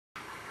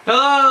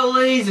Hello,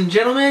 ladies and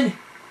gentlemen.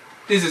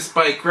 This is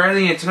Spike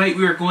Riley, and tonight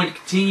we are going to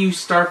continue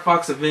Star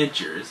Fox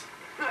Adventures.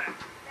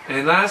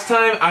 And last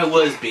time I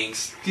was being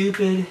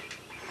stupid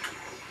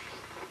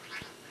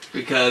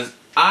because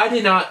I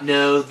did not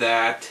know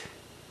that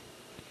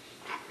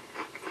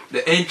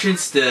the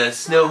entrance to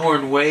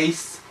Snowhorn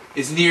Waste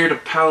is near the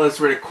palace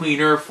where the Queen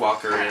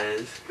Earthwalker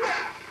is.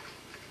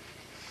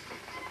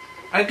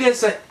 I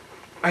guess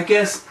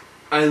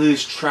I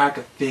lose track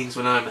of things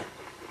when I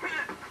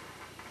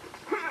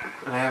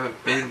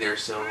haven't been there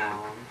so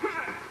long.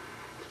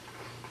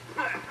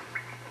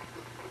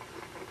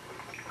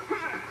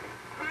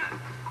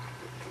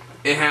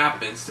 It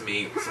happens to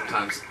me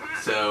sometimes,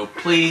 so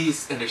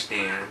please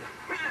understand.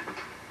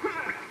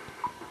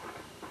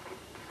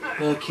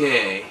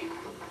 Okay,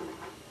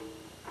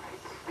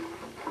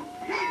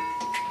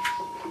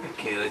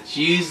 let's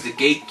use the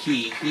gate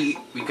key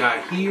we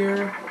got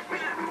here.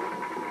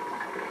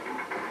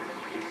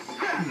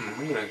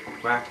 I'm gonna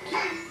whack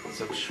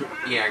some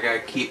yeah, I gotta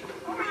keep.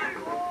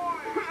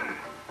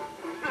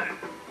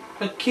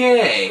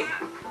 Okay,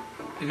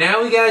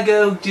 now we gotta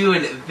go do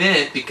an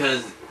event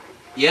because,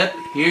 yep,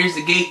 here's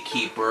the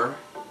gatekeeper.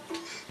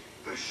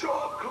 The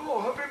Sharp Claw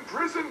have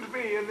imprisoned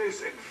me in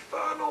this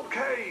infernal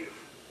cave.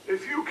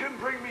 If you can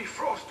bring me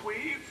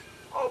frostweeds,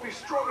 I'll be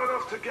strong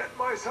enough to get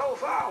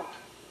myself out.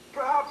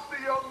 Perhaps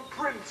the young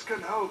prince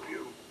can help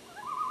you.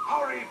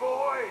 Hurry,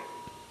 boy!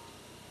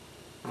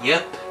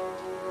 Yep.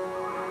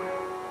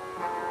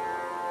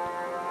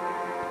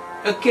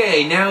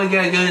 Okay, now we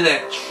gotta go to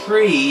that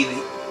tree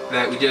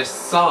that we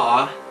just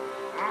saw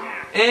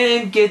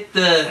and get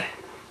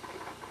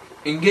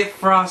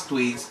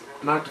frostweeds,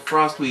 knock the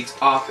frostweeds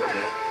off of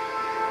it.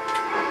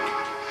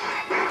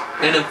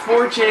 And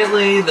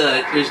unfortunately,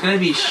 there's gonna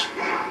be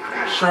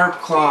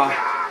sharp claw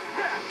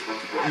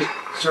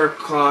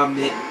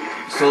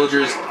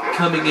soldiers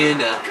coming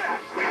in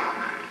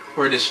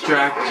or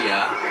distract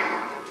ya.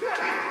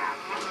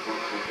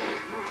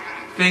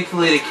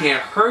 Thankfully, they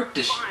can't hurt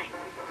the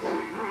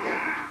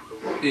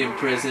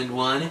imprisoned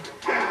one.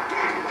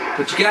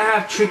 But you gotta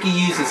have Tricky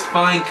use his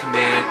find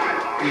command.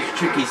 Use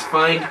Tricky's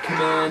find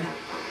command.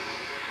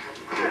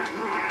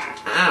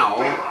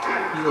 Ow,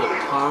 you little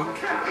punk.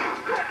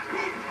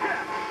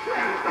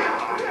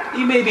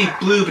 You may be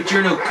blue, but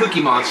you're no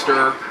cookie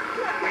monster.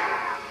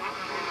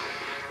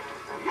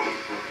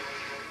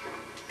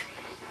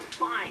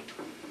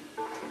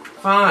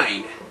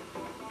 Fine.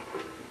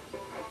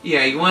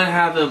 Yeah, you want to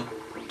have him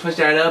push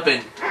that up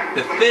and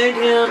defend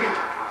him.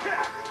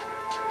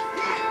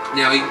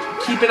 Now,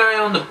 keep an eye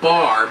on the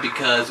bar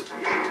because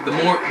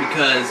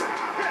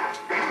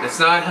it's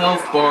not a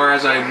health bar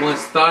as I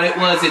once thought it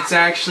was. It's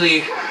actually,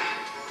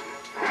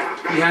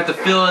 you have to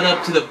fill it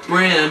up to the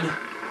brim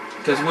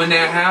because when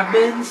that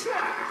happens,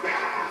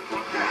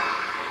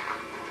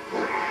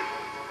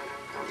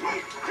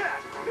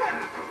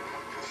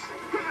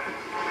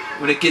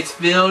 when it gets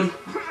filled,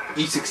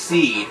 you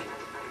succeed.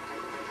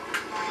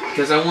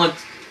 Because I want...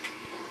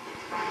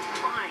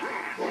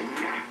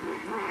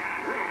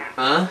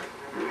 Huh?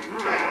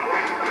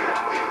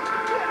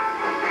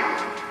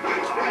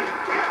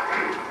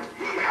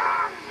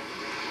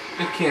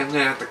 Okay, I'm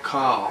gonna have to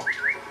call.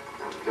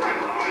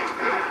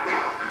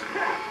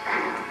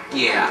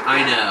 Yeah,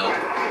 I know.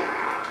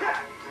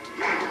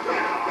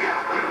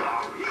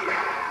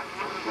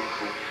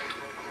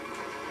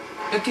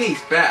 Okay,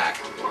 he's back.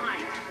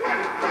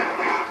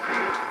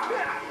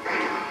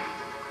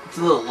 It's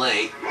a little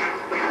late.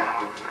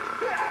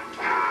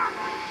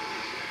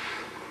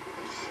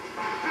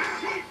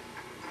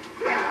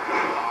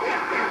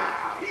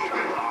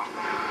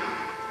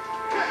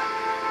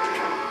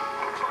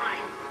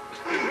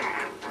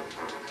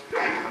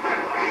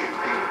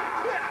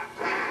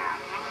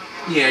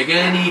 Yeah, you're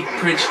gonna need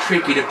Prince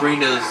Tricky to bring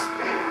those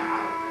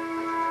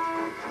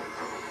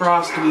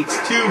frostweeds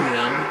to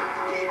him.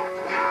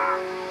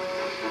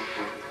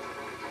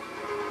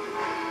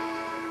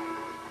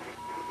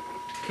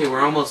 Okay,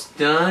 we're almost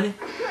done.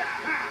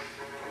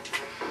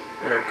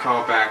 Better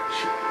call back.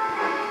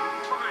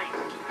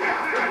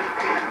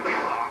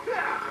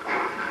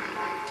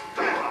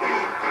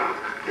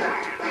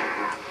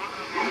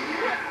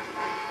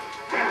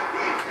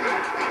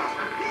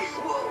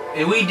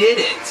 And we did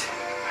it.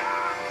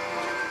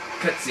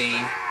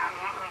 Cutscene.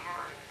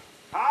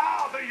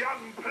 Ah, the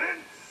young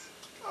prince.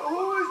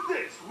 Who is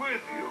this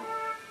with you?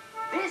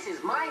 This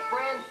is my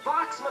friend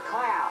Fox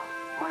McCloud.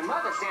 My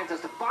mother sent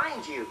us to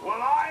find you.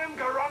 Well, I am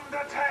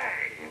Garunda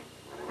Tay,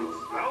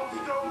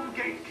 Spellstone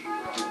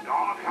Gatekeeper,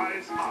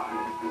 Darkice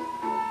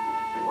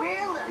High.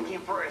 We're looking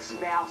for a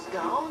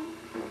spellstone.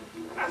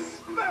 A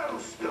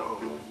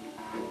spellstone?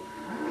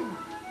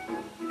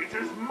 It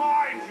is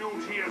my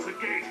duty as a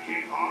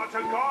gatekeeper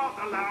to guard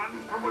the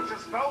land from which a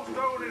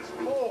spellstone is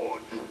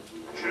forged.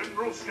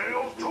 General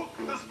Scales took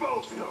the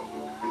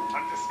spellstone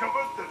and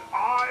discovered that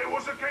I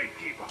was a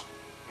gatekeeper.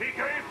 He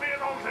gave me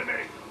an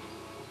ultimatum.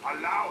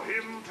 Allow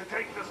him to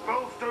take the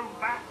spellstone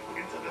back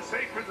into the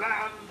sacred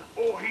land,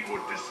 or he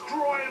would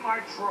destroy my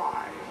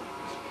tribe.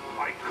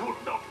 I could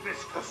not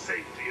risk the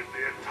safety of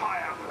the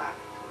entire planet.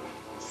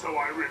 so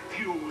I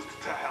refused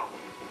to help.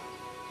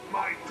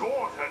 My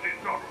daughter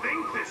did not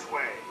think this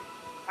way,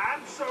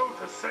 and so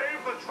to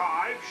save the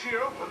tribe, she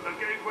opened the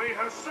gateway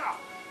herself.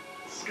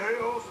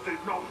 Scales did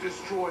not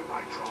destroy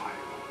my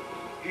tribe.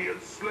 He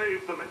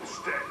enslaved them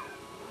instead.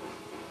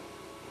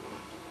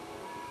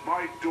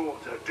 My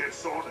daughter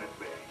dishonored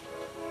me.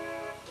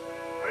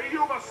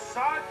 You must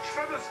search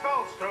for the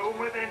spellstone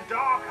within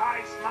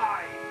Darkice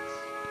mines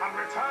and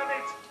return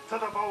it to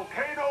the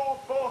Volcano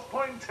Fourth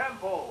Point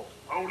Temple.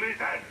 Only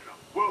then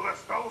will the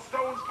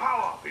spellstone's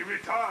power be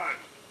returned.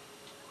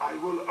 I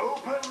will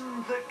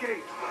open the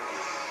gateway.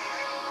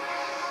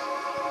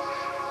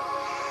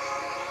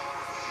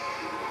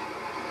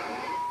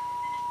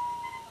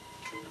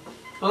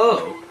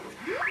 Oh.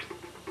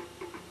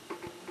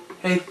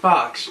 Hey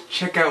Fox,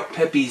 check out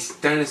Peppy's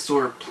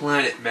dinosaur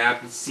planet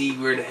map and see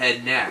where to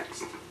head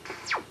next.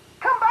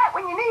 Come back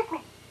when you need me.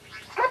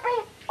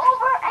 Slippy,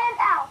 over and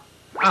out.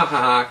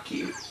 Haha,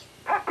 cute.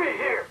 Peppy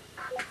here.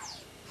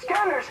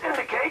 Scanners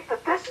indicate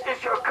that this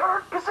is your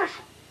current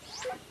position.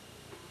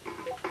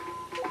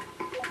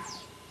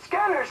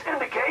 Scanners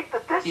indicate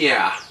that this...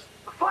 Yeah.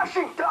 The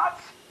flashing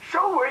dots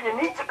show where you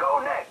need to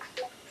go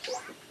next.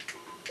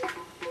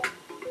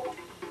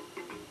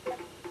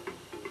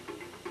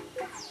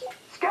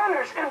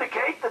 Scanners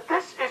indicate that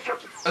this is your...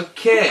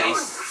 Okay,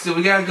 so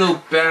we gotta go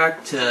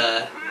back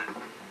to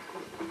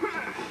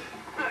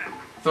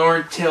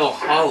Thorntail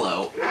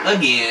Hollow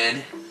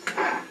again.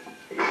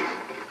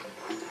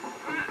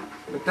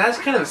 But that's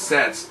kind of a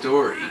sad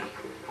story.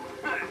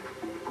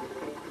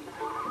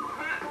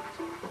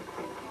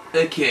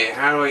 Okay,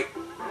 how do I...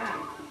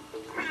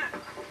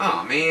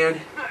 Oh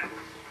man.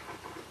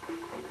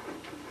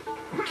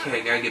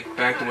 Okay, gotta get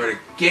back to where the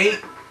gate...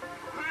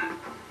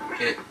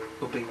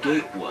 open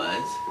gate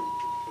was.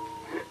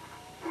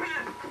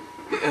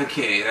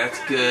 Okay,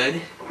 that's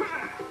good.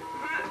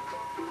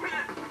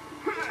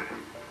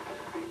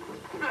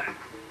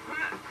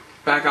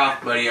 Back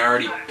off, buddy. I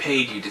already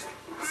paid you to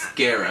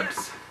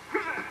scarabs.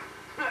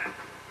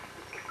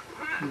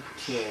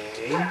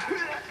 Okay.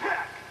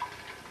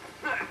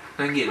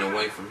 I'm getting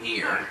away from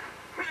here.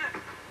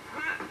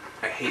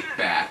 I hate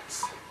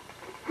bats.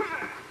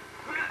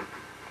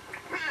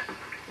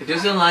 It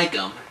doesn't like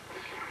them.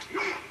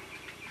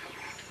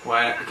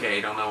 Why?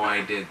 Okay, don't know why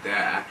I did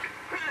that.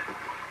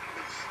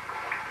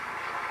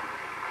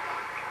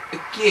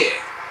 Okay.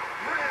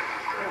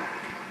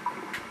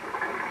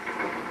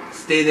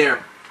 Stay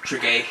there,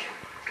 Tricky.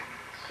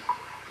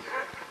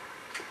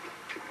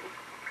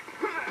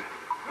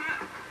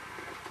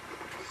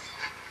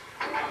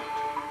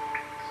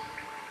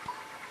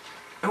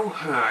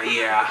 Oh,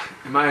 yeah.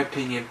 In my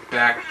opinion,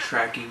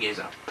 backtracking is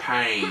a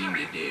pain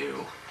to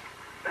do.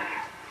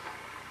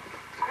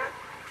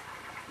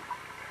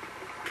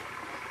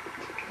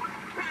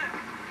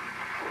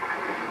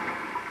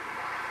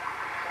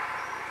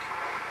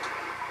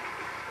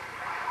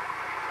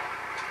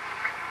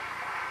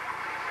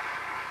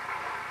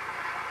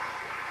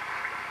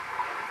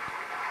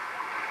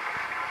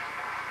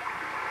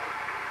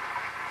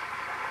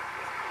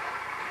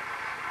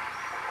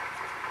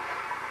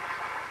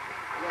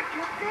 Look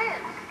at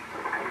this.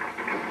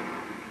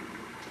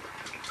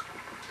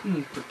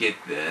 Forget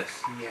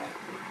this. Yeah.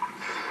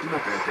 I'm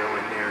not gonna go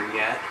in there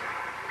yet.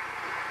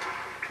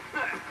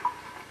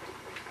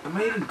 Am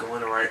I even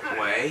going the right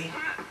way?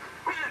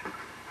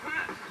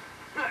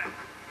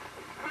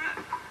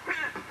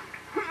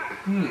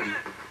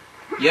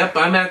 Yep,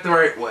 I'm at the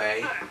right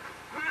way.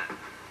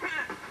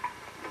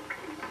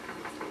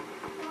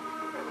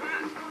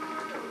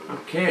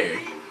 Okay.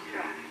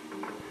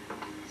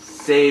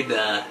 Save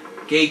the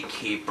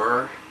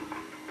gatekeeper.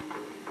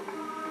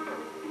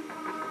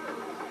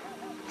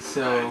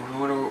 So, I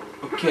wanna...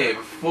 Okay,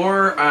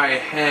 before I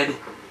head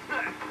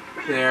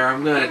there,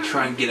 I'm gonna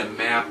try and get a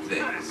map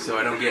there so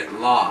I don't get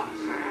lost.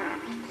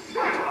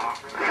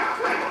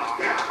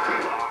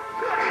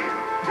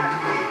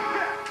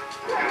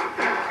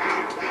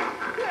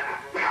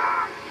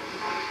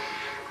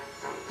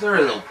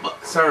 Sorry, little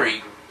butt.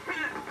 Sorry.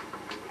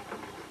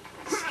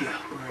 Skill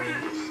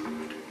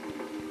brain.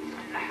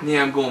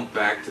 Yeah, I'm going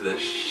back to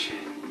this shit.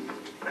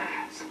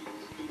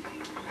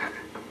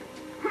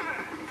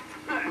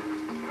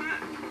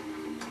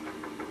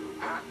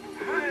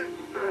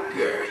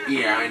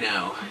 Yeah, I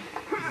know.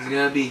 This is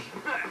gonna be...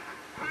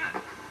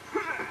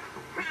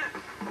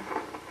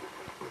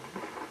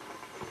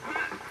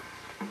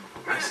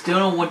 I still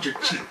don't want your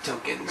cheat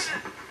tokens.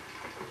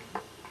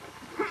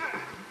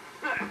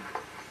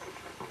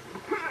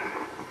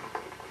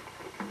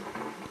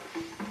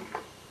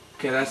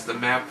 Okay, that's the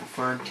map for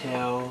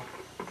Ferntail.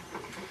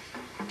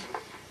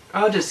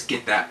 I'll just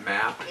get that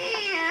map.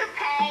 You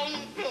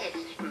pay this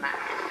much.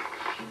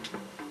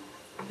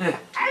 Eh,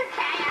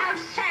 Okay, I'll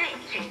sell it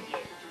to you.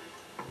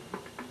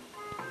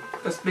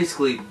 that's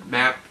basically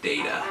map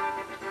data.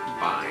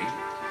 Fine.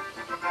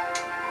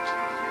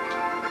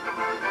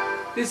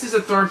 This is a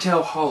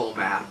Thorntail Hollow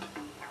map.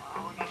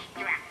 Oh, this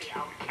drafty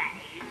old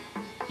cave.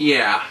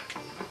 Yeah.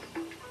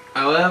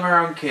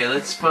 However, okay,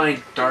 let's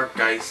find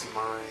Darkice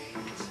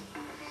mines.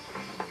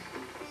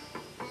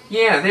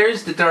 Yeah,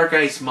 there's the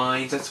Darkice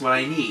mines. That's what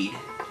I need.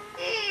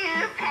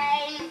 You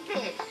pay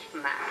this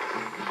much.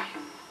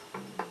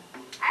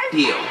 Okay,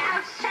 Deal.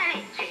 I'll sell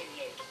it to you.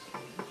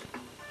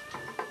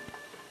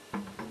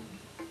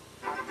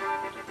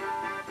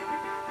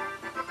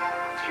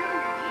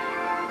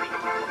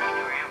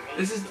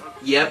 This is...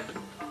 Yep.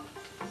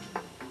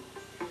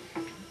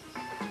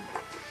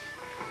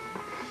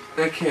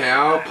 Okay,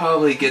 I'll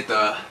probably get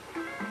the...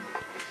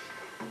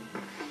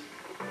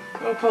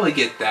 I'll probably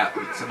get that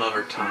some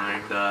other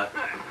time, the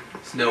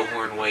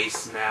Snowhorn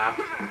Waste map.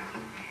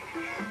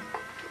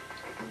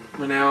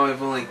 But now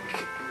I've only...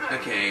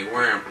 Okay,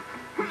 we're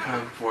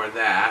come for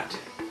that.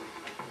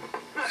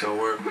 So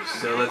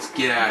let's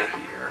get out of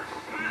here.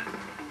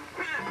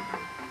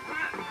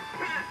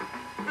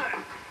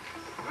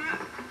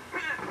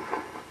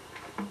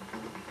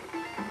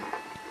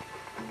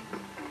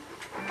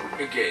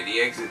 Okay, the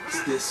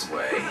exit's this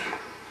way.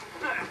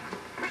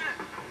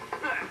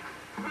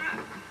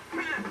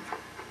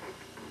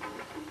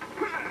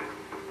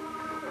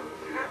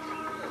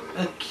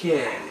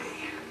 Okay.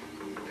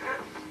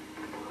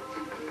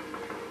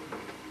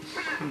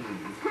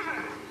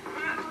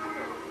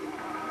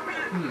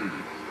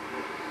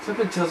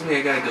 Something tells me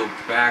I gotta go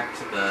back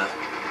to the...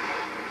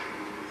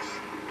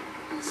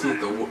 See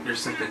if there's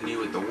something new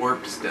with the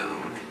warp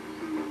stone.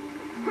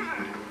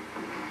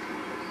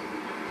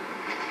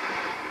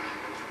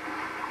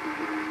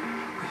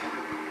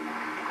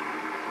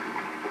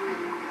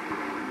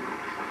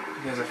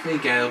 Because I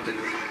think I opened...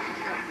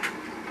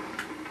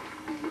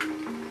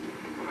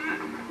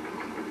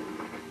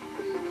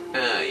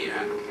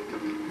 yeah.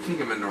 I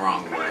think I'm in the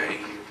wrong way.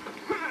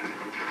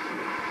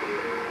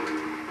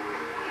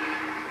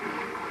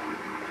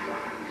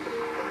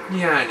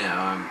 Yeah, I know,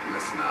 I'm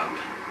messing up.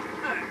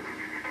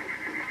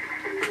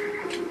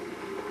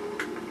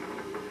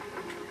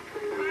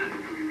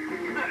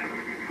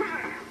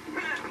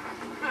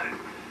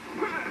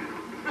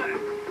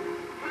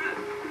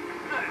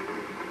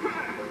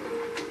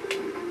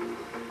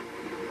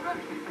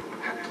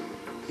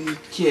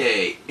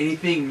 Okay,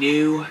 anything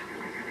new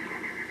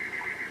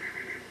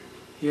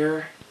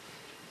here?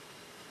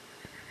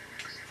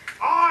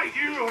 Are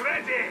you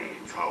ready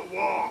to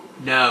walk?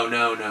 No,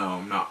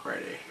 I'm not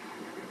ready.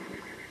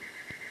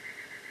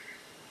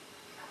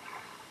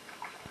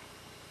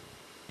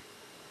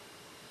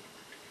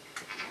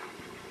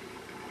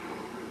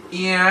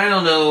 Yeah, I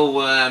don't know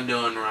what I'm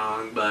doing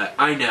wrong, but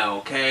I know,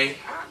 okay?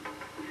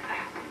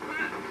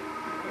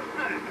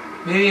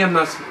 Maybe I'm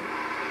not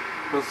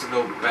supposed to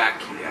go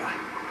back here.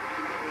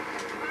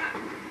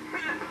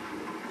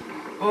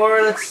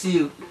 Or, let's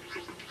see.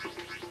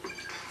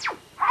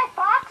 Hi,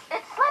 Fox.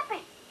 It's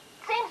Slippy.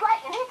 Seems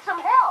like you need some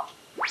help.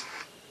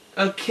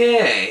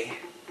 Okay.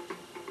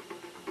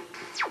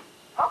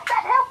 Hope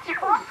that helps you,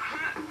 Fox.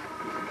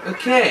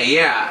 Okay,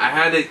 yeah, I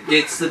had to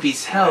get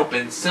Slippy's help,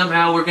 and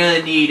somehow we're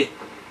gonna need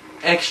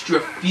extra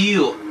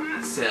fuel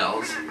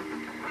cells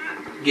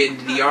to get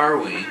into the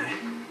R-Wing.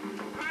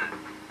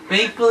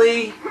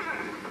 Thankfully,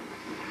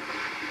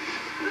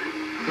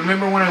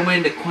 remember when I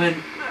went into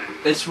Quinn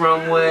this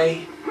wrong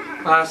way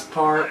last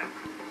part?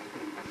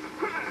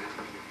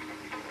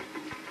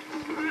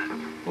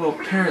 Well,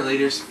 apparently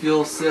there's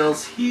fuel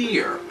cells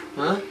here,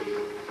 huh?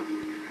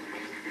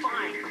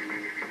 Fine.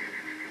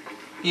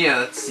 Yeah,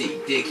 let's see,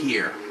 dig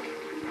here.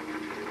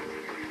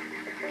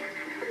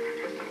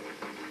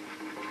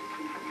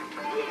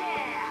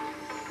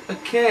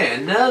 Okay,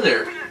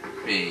 another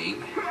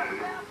thing.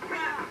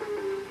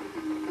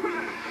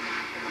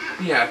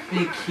 Yeah, I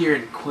think here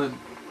in Quim...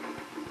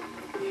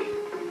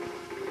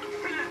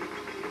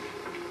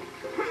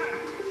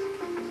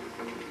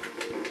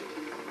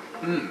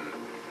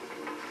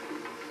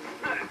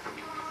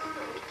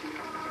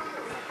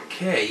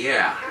 Okay,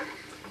 yeah.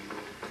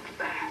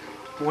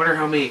 I wonder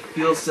how many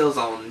fuel cells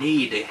I'll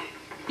need.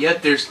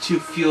 Yep, there's 2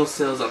 fuel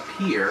cells up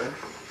here.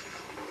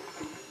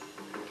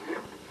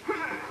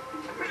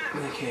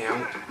 Okay,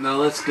 now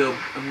let's go.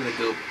 I'm gonna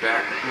go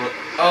back. Look.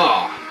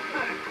 Oh,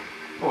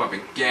 I've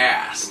been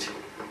gassed.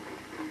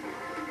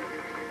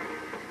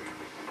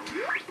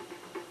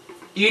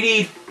 You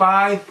need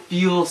 5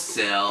 fuel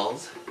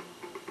cells.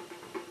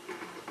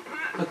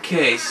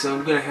 Okay, so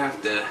I'm gonna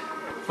have to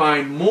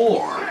find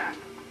more.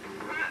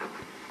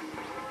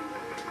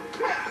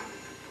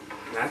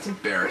 That's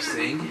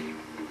embarrassing.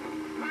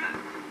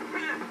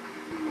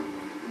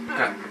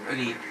 I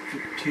need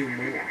 2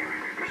 more.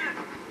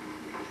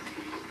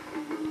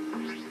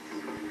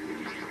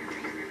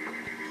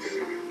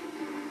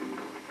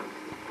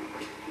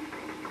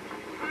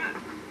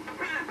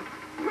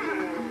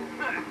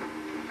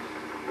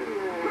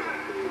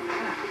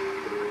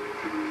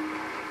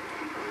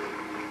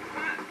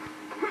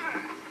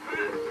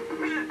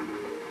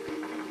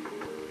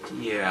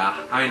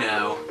 Yeah, I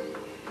know.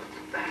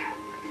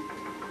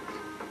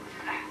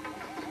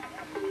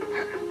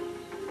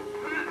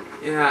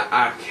 Yeah,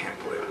 I can't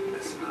believe I'm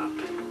messing up.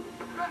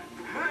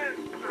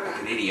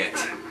 Like an idiot.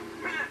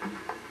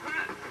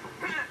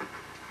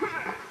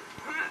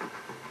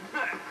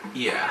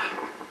 Yeah.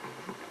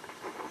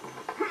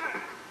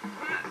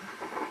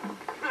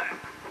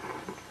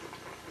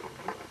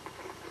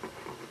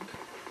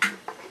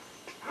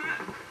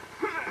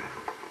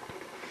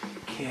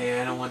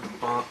 Okay, I don't want the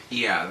bomb.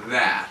 Yeah,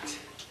 that.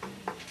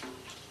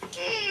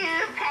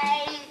 You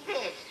pay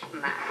this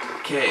much.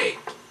 Okay.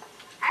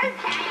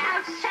 Okay,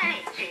 I'll sell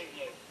it to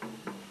you.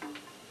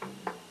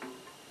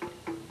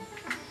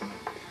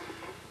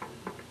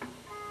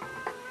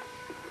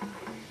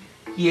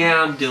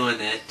 Yeah, I'm doing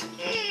it.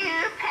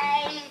 You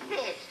pay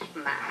this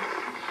much.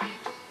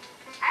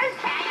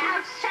 Okay,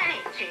 I'll sell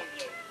it to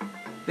you.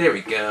 There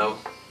we go.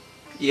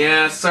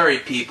 Yeah, sorry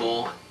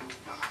people.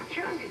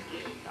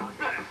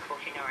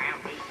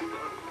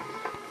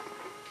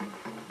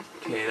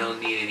 Okay, I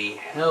don't need any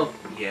help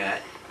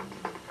yet.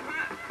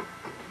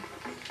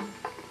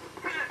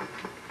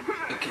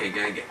 Okay,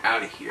 gotta get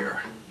out of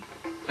here.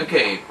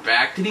 Okay,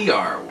 back to the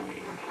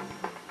R-Wing.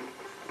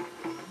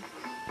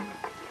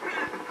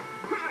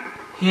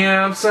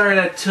 Yeah, I'm sorry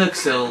that took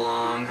so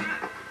long.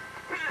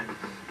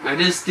 I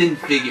just didn't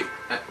figure...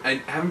 I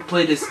haven't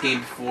played this game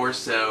before,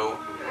 so...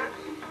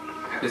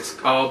 It's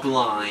all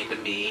blind to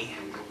me.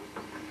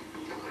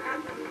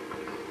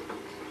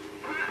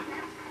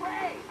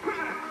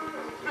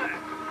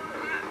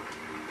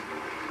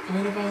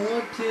 What if I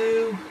want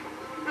to?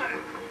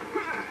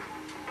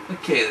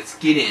 Okay, let's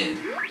get in.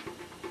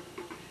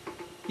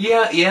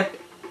 Yeah, yep.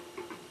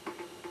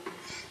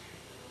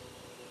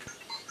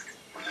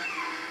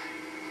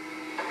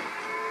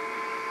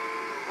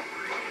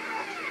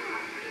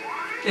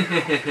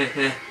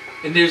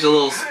 And there's a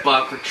little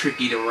spot for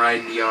Tricky to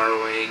ride the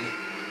R-Wing.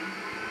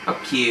 How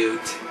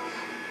cute.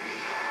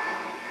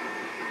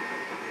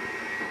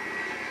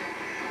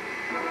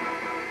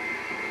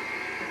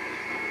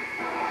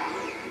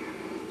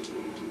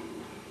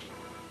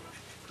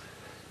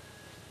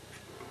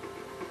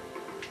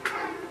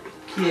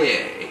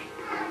 Okay.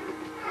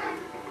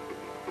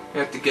 I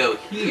have to go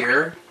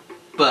here,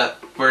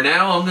 but for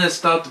now I'm going to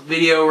stop the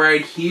video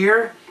right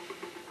here.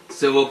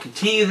 So we'll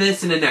continue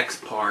this in the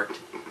next part.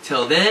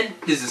 Till then,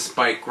 this is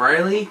Spike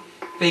Riley.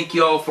 Thank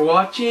you all for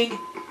watching.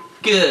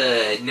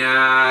 Good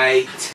night.